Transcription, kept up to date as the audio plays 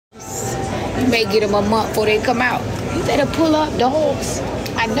may get them a month before they come out. You better pull up, dogs.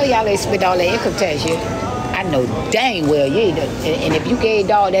 I know y'all ain't spent all that income tax yet. I know dang well you ain't. And if you gave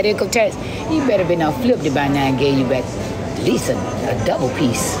dog that income tax, you better been on flipped it by now and gave you back at least a double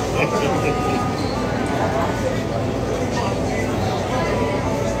piece.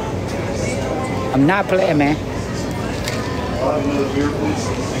 I'm not playing, man.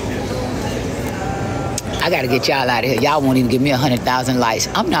 I gotta get y'all out of here. Y'all won't even give me 100,000 likes.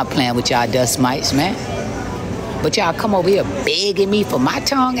 I'm not playing with y'all dust mites, man. But y'all come over here begging me for my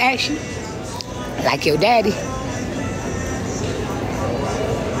tongue action, like your daddy.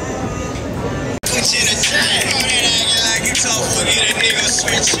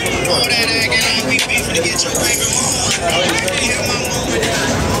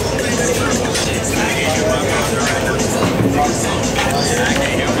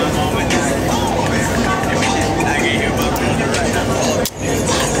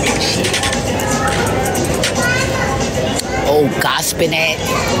 Oh, gossiping at.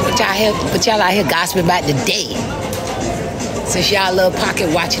 But y'all out here gossiping about the day. Since y'all love pocket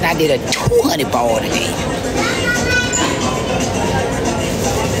watching, I did a 200 ball today.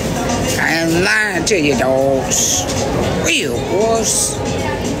 I ain't lying to you, dogs. Real, boys.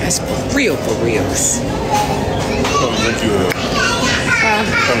 That's real for reals.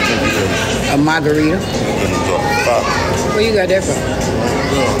 A margarita. Where you got that from?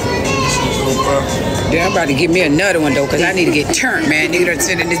 Yeah, I'm about to give me another one though, cause I need to get turned, man. Nigga done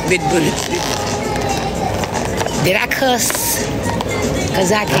sitting in this big bullet. Did I cuss?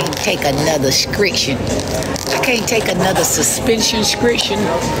 Cause I can't take another scription. I can't take another suspension scription,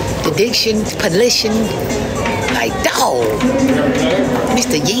 addiction, pollution. Like, dog.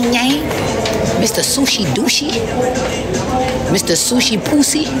 Mr. Yin Yang, Mr. Sushi Douchey, Mr. Sushi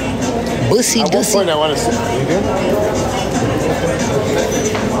Pussy, Bussy Dussy.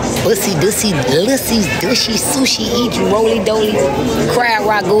 Bussy Dussy, Lussy Dushy, Sushi Eat, Roly Doly, Crab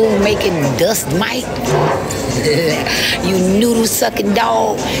Ragu making dust mite. You noodle sucking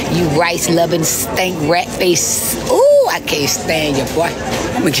dog, you rice loving stank rat face. Ooh, I can't stand you, boy.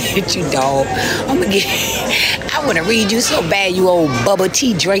 I'm gonna get you, dog. I wanna read you so bad, you old bubble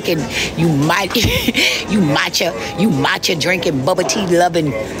tea drinking, you matcha drinking, bubble tea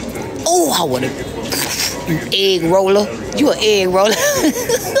loving. Oh, I wanna. Egg roller. You an egg roller.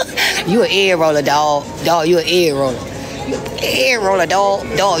 You an egg roller, dog. Dog, you an egg roller. You an egg roller, dog.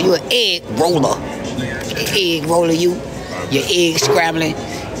 Dog, you an egg roller. Egg roller, you. Your egg scrambling.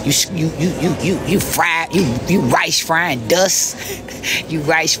 You fry. You rice frying dust. You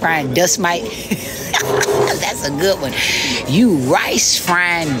rice frying dust mite. That's a good one. You rice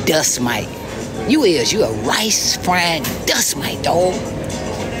frying dust mite. You a rice frying dust mite, dog.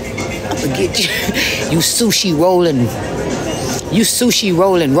 I'm gonna get you. You sushi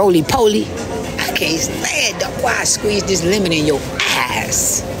rolling, roly poly. I can't stand up. Why I squeeze this lemon in your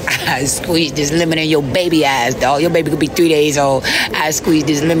eyes? I squeeze this lemon in your baby eyes, dog. Your baby could be 3 days old. I squeeze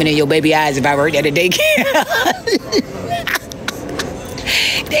this lemon in your baby eyes if I worked at a daycare.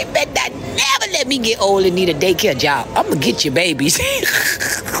 They bet that never let me get old and need a daycare job. I'm gonna get your babies.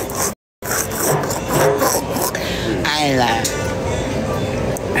 I ain't lying.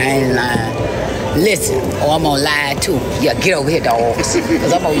 Listen, I'm gonna lie too. Yeah, get over here, dogs.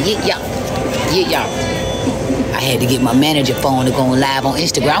 Cause I'm gonna yeet y'all. I had to get my manager phone to go live on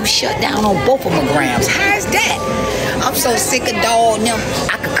Instagram. I'm shut down on both of my grams. How's that? I'm so sick of dog them.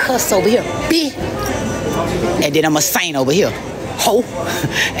 I could cuss over here, bitch. And then I'm a saint over here. Ho.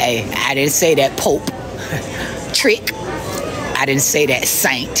 Hey, I didn't say that, Pope. Trick. I didn't say that,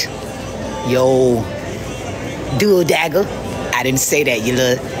 saint. Yo, dual dagger. I didn't say that, you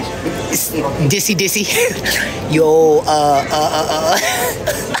little dissy. Yo,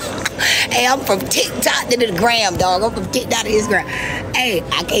 Hey, I'm from TikTok to the gram, dog. I'm from TikTok to Instagram. Hey,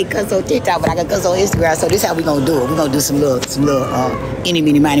 I can't cuss on TikTok, but I can cuss on Instagram. So this is how we gonna do it. We gonna do some little, any,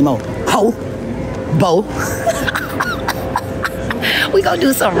 mini, miny, mo. Ho, bo. We gonna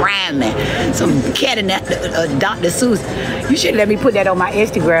do some rhyming, some cat and Dr. Seuss. You should let me put that on my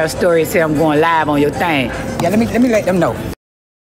Instagram story and say I'm going live on your thing. Yeah, let me let them know.